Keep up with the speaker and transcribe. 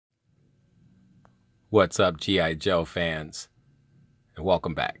What's up, G.I. Joe fans, and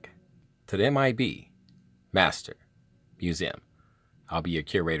welcome back to the M.I.B. Master Museum. I'll be your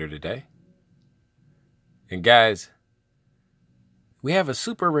curator today. And guys, we have a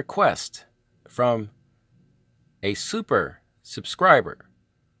super request from a super subscriber,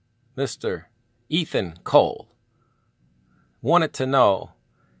 Mr. Ethan Cole. Wanted to know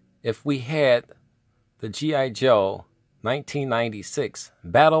if we had the G.I. Joe 1996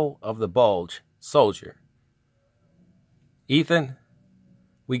 Battle of the Bulge Soldier. Ethan,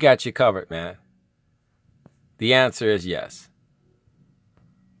 we got you covered, man. The answer is yes.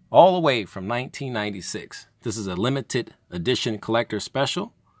 All the way from 1996. This is a limited edition collector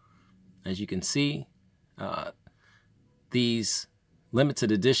special. As you can see, these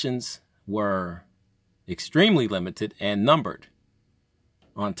limited editions were extremely limited and numbered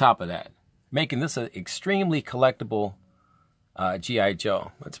on top of that, making this an extremely collectible G.I.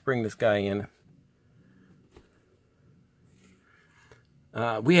 Joe. Let's bring this guy in.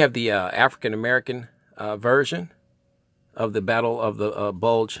 We have the African-American version of the Battle of the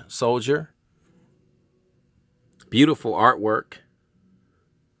Bulge Soldier. Beautiful artwork.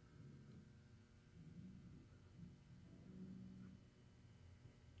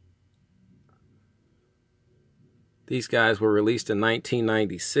 These guys were released in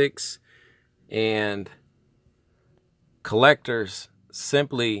 1996, and collectors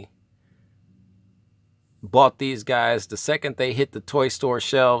simply bought these guys. The second they hit the toy store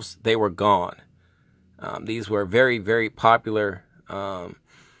shelves, they were gone. These were very, very popular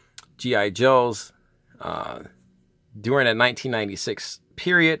G.I. Joes. During that 1996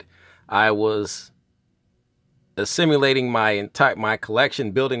 period, I was assimilating my collection,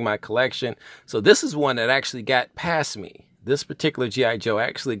 building my collection. So this is one that actually got past me. This particular G.I. Joe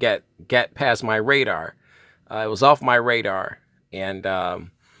actually got past my radar. It was off my radar, and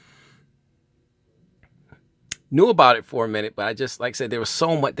knew about it for a minute, but I just, like I said, there was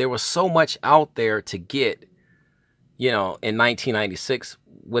so much out there to get, you know, in 1996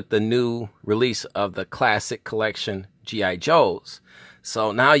 with the new release of the classic collection G.I. Joes.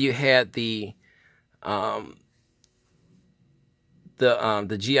 So now you had the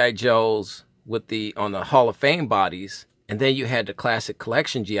G.I. Joes with on the Hall of Fame bodies, and then you had the classic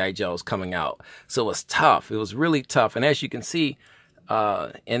collection G.I. Joes coming out. So it was tough. It was really tough. And as you can see,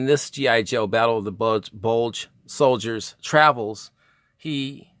 in this G.I. Joe Battle of the Bulge Soldier's travels,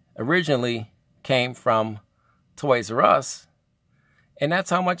 he originally came from Toys R Us, and that's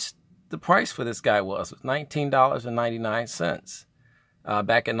how much the price for this guy was. It was $19.99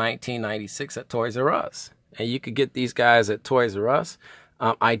 back in 1996 at Toys R Us. And you could get these guys at Toys R Us.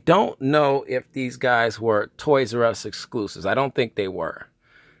 I don't know if these guys were Toys R Us exclusives. I don't think they were.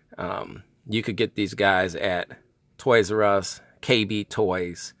 You could get these guys at Toys R Us, KB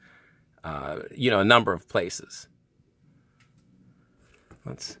Toys, you know, a number of places.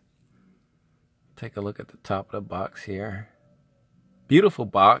 Let's take a look at the top of the box here. Beautiful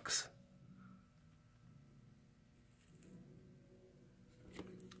box.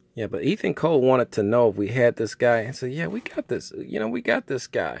 Yeah, but Ethan Cole wanted to know if we had this guy. I said, yeah, we got this. You know, we got this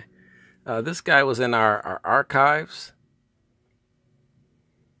guy. This guy was in our archives.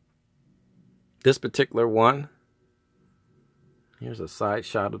 This particular one. Here's a side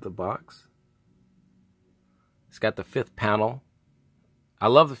shot of the box. It's got the 5th panel. I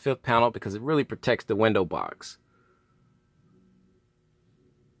love the 5th panel because it really protects the window box.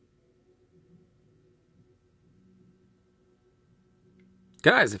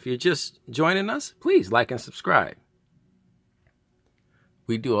 Guys, if you're just joining us, please like and subscribe.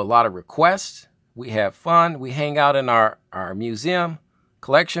 We do a lot of requests. We have fun. We hang out in our museum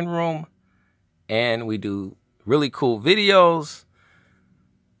collection room, and we do really cool videos.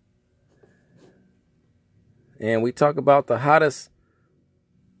 And we talk about the hottest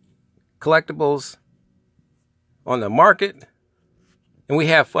collectibles on the market, and we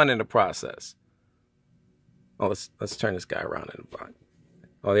have fun in the process. Oh, let's turn this guy around in the box.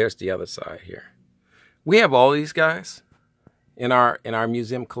 Oh, there's the other side here. We have all these guys in our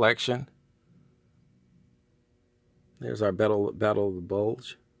museum collection. There's our Battle of the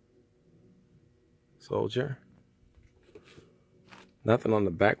Bulge Soldier. Nothing on the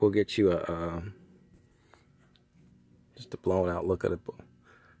back will get you just a blown out look at it.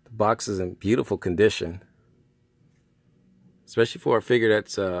 The box is in beautiful condition, especially for a figure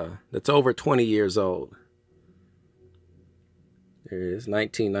that's over 20 years old. There it is,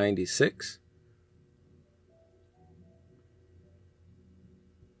 1996.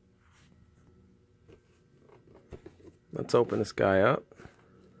 Let's open this guy up.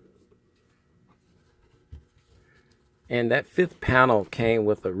 And that 5th panel came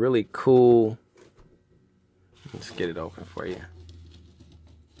with a really cool Let's get it open for you.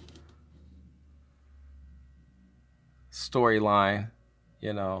 Storyline,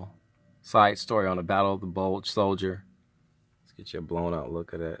 you know, side story on the Battle of the Bulge Soldier. Let's get you a blown out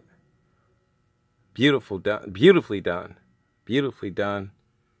look at it. Beautiful done, beautifully done, beautifully done.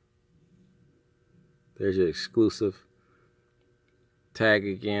 There's your exclusive tag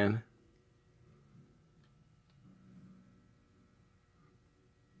again.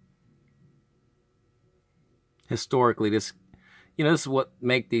 Historically, this, you know, this is what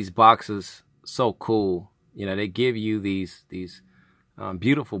make these boxes so cool. You know, they give you these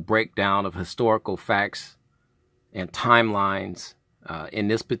beautiful breakdown of historical facts and timelines in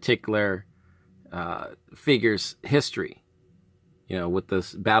this particular figure's history. You know, with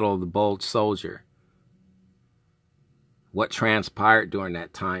this Battle of the Bulge Soldier, what transpired during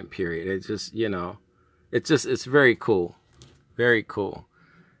that time period. It's just, you know, it's very cool, very cool.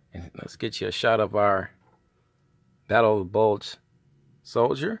 And let's get you a shot of our Battle of the Bulge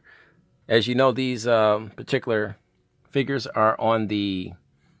Soldier. As you know, these particular figures are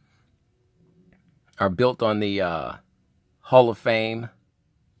built on the Hall of Fame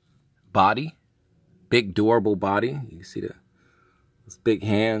body, big durable body. You can see those big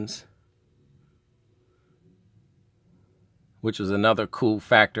hands, which was another cool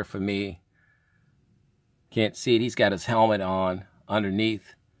factor for me. Can't see it. He's got his helmet on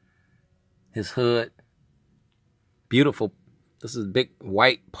underneath his hood. Beautiful. This is big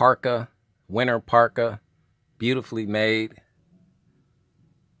white parka, winter parka, beautifully made.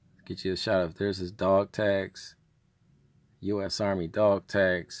 Get you a shot of, there's his dog tags, U.S. Army dog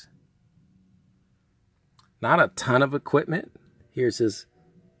tags. Not a ton of equipment. Here's his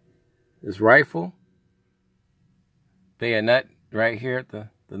rifle, bayonet right here at the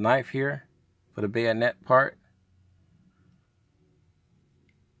knife here for the bayonet part.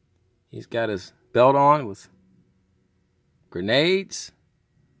 He's got his belt on with grenades,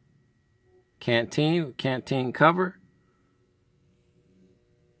 canteen cover,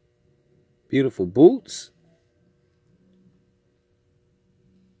 beautiful boots.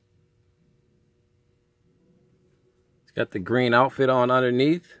 He's got the green outfit on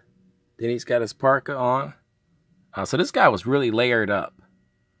underneath. Then he's got his parka on. So this guy was really layered up.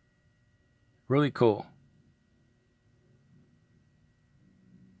 Really cool.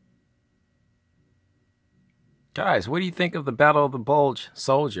 Guys, what do you think of the Battle of the Bulge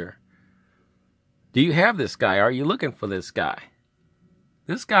Soldier? Do you have this guy? Are you looking for this guy?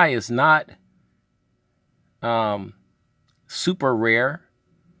 This guy is not super rare.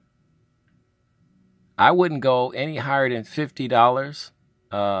 I wouldn't go any higher than $50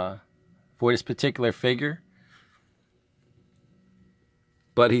 for this particular figure.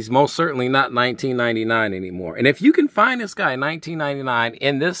 But he's most certainly not $19.99 anymore. And if you can find this guy $19.99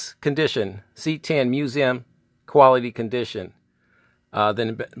 in this condition, C10 museum quality condition,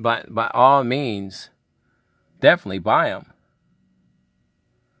 then by all means, definitely buy him.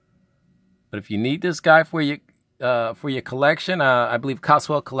 But if you need this guy for your collection, I believe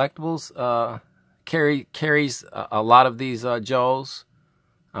Coswell Collectibles carries a lot of these Joes.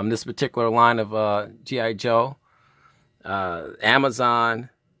 This particular line of G.I. Joe. Amazon,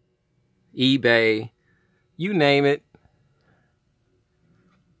 eBay, you name it.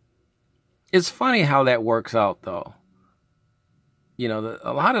 It's funny how that works out, though. You know,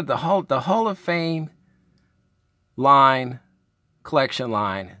 a lot of the Hall of Fame line, collection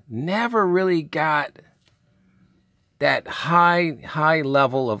line, never really got that high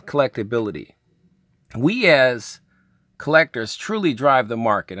level of collectability. We as collectors truly drive the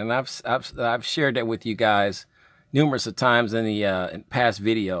market, and I've shared that with you guys numerous of times in the in past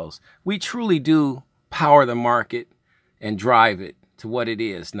videos. We truly do power the market and drive it to what it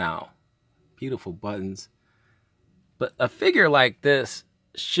is now. Beautiful buttons. But a figure like this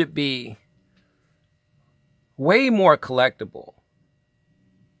should be way more collectible.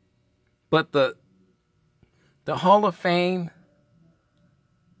 But the Hall of Fame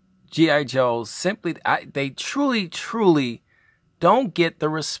G.I. Joes simply, they truly don't get the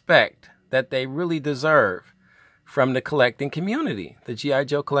respect that they really deserve from the collecting community, the G.I.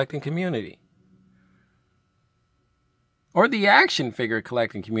 Joe collecting community. Or the action figure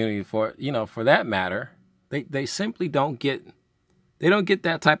collecting community, for that matter. They simply don't get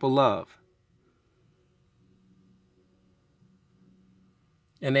that type of love.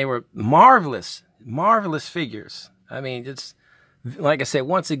 And they were marvelous figures. I mean, it's like I said,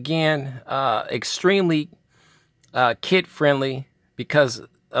 once again, extremely kid friendly because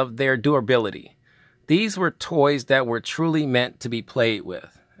of their durability. These were toys that were truly meant to be played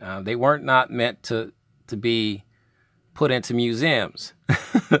with. They weren't not meant to be put into museums.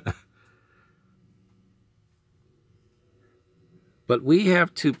 But we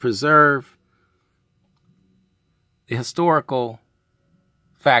have to preserve the historical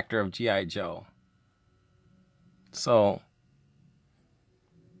factor of G.I. Joe. So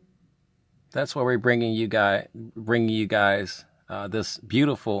that's why we're bringing you guys this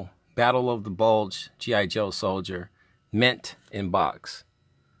beautiful Battle of the Bulge G.I. Joe soldier, mint in box.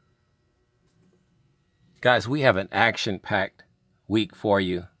 Guys, we have an action-packed week for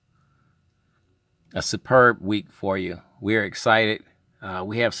you. A superb week for you. We're excited.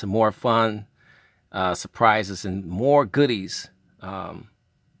 We have some more fun surprises and more goodies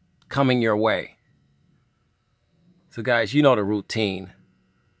coming your way. So guys, you know the routine.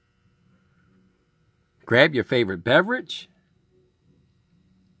 Grab your favorite beverage.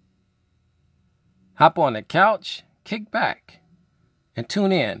 Hop on the couch, kick back, and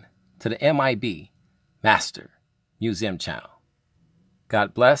tune in to the M.I.B. Master Museum channel.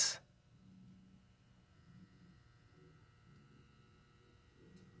 God bless.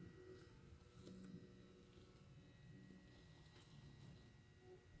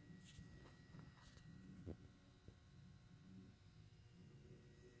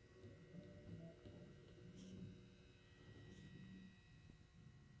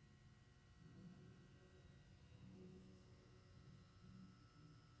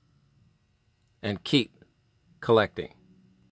 And keep collecting.